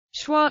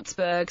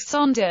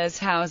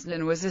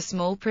Schwarzburg-Sondershausen was a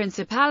small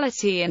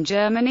principality in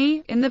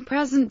Germany, in the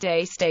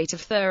present-day state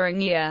of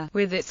Thuringia,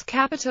 with its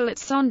capital at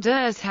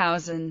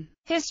Sondershausen.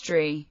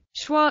 History.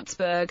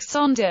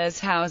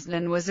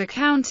 Schwarzburg-Sondershausen was a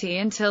county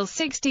until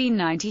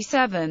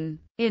 1697.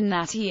 In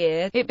that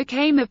year, it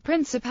became a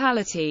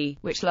principality,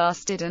 which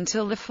lasted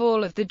until the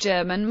fall of the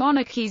German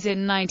monarchies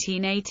in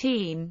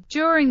 1918.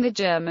 During the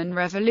German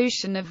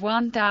Revolution of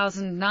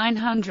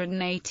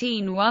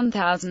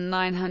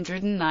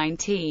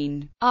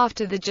 1918–1919.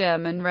 After the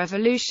German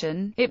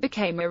Revolution, it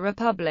became a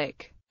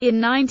republic. In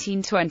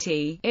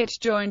 1920, it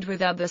joined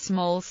with other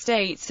small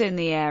states in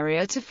the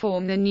area to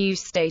form the new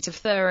state of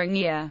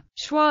Thuringia.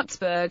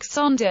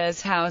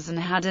 Schwarzburg-Sondershausen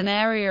had an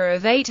area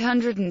of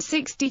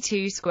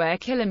 862 square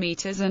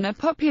kilometers and a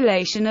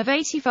population of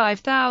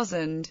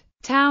 85,000.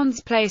 Towns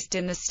placed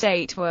in the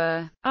state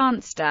were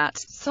Arnstadt,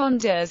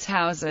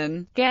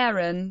 Sondershausen,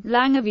 Geren,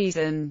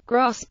 Langewiesen,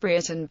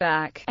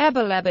 Großbreitenbach,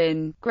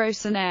 Ebeleben,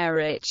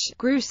 Grossenerich,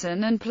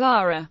 Grusen and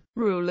Plara.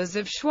 Rulers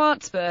of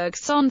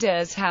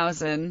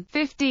Schwarzburg-Sondershausen,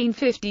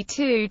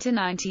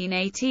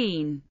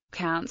 1552–1918.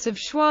 Counts of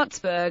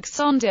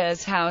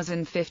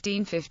Schwarzburg-Sondershausen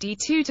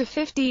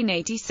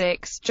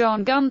 1552–1586.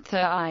 John Gunther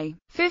I.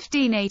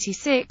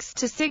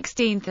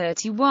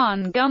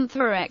 1586–1631.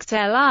 Gunther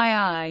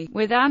XLII,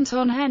 with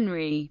Anton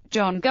Henry,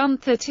 John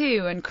Gunther II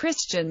and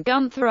Christian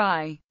Gunther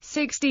I.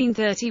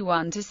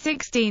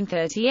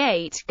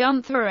 1631–1638.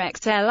 Gunther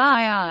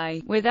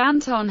XLII, with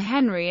Anton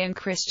Henry and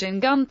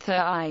Christian Gunther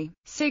I.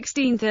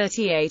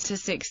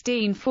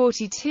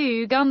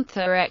 1638–1642.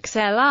 Gunther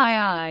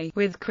XLII,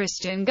 with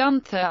Christian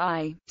Gunther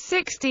I.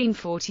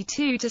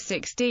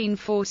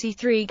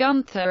 1642–1643.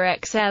 Gunther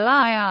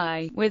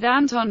XLII, with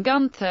Anton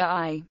Gunther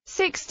I.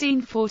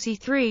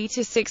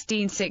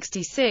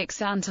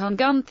 1643–1666. Anton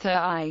Gunther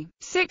I.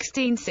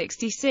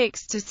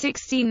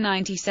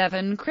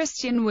 1666–1697.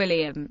 Christian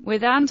William,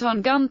 with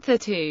Anton Gunther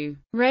II.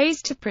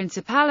 Raised to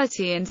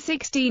principality in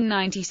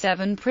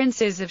 1697.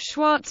 Princes of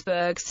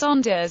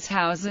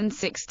Schwarzburg-Sondershausen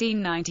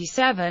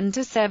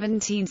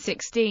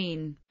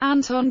 1697–1716.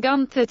 Anton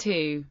Gunther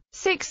II.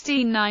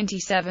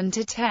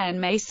 1697–10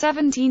 May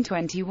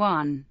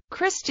 1721.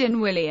 Christian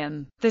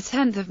William, the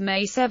 10th of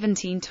May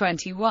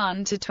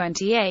 1721 to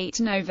 28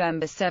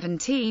 November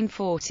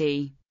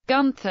 1740.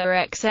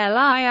 Gunther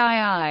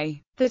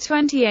XLIII, the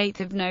 28th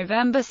of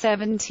November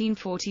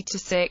 1740 to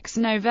 6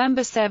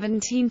 November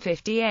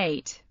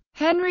 1758.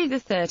 Henry the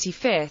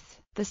 35th,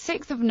 the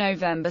 6th of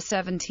November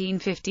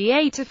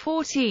 1758 to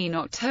 14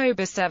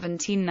 October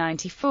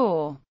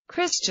 1794.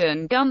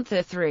 Christian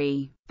Gunther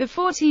III, the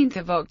 14th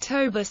of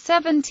October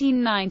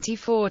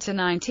 1794 to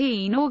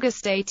 19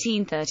 August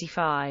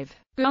 1835.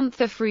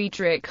 Gunther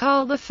Friedrich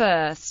Karl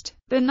I,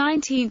 the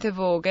 19th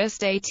of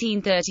August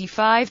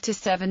 1835 to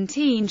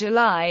 17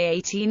 July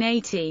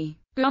 1880.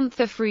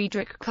 Gunther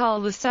Friedrich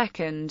Karl II,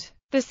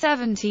 the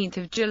 17th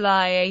of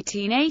July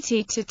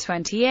 1880 to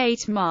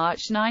 28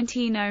 March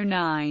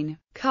 1909.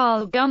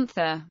 Karl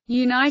Gunther,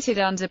 united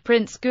under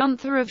Prince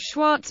Gunther of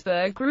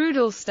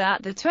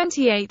Schwarzburg-Rudolstadt, the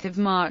 28th of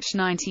March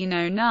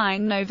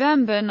 1909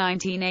 November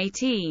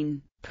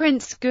 1918.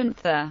 Prince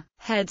Gunther,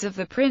 heads of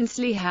the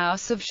princely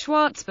house of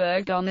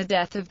Schwarzburg. On the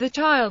death of the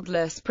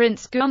childless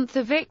Prince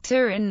Gunther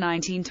Victor in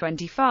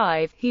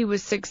 1925, he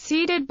was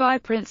succeeded by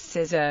Prince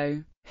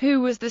Ciso, who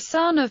was the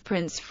son of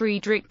Prince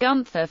Friedrich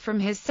Gunther from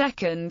his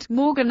second,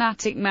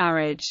 morganatic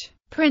marriage.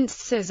 Prince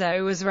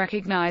Ciso was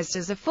recognized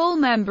as a full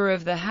member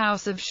of the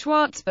House of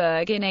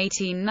Schwarzburg in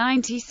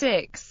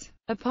 1896.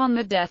 Upon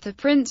the death of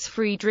Prince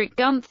Friedrich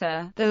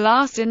Gunther, the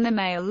last in the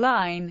male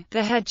line,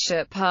 the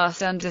headship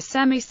passed under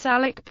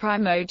semi-Salic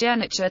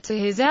primogeniture to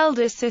his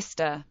elder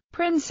sister,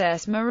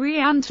 Princess Marie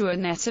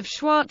Antoinette of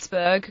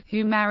Schwarzburg,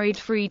 who married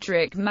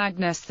Friedrich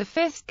Magnus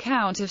V,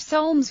 Count of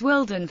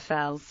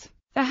Solms-Wildenfels.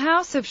 The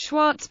House of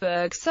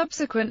Schwarzburg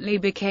subsequently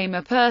became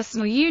a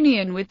personal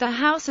union with the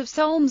House of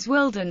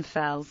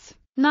Solms-Wildenfels.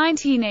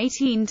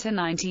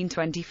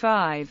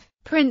 1918–1925.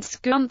 Prince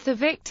Gunther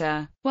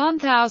Victor,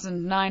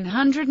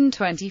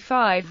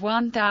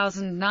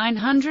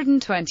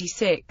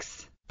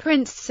 1925–1926.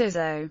 Prince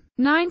Ciso,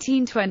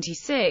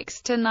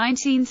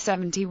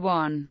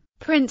 1926–1971.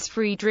 Prince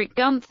Friedrich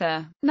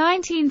Gunther,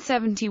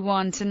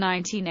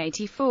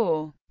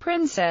 1971–1984.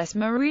 Princess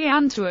Marie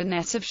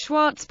Antoinette of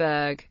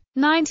Schwarzburg,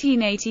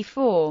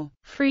 1984.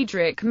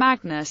 Friedrich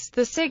Magnus,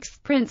 the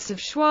 6th Prince of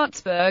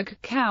Schwarzburg,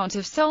 Count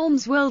of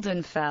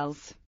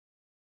Solms-Wildenfels.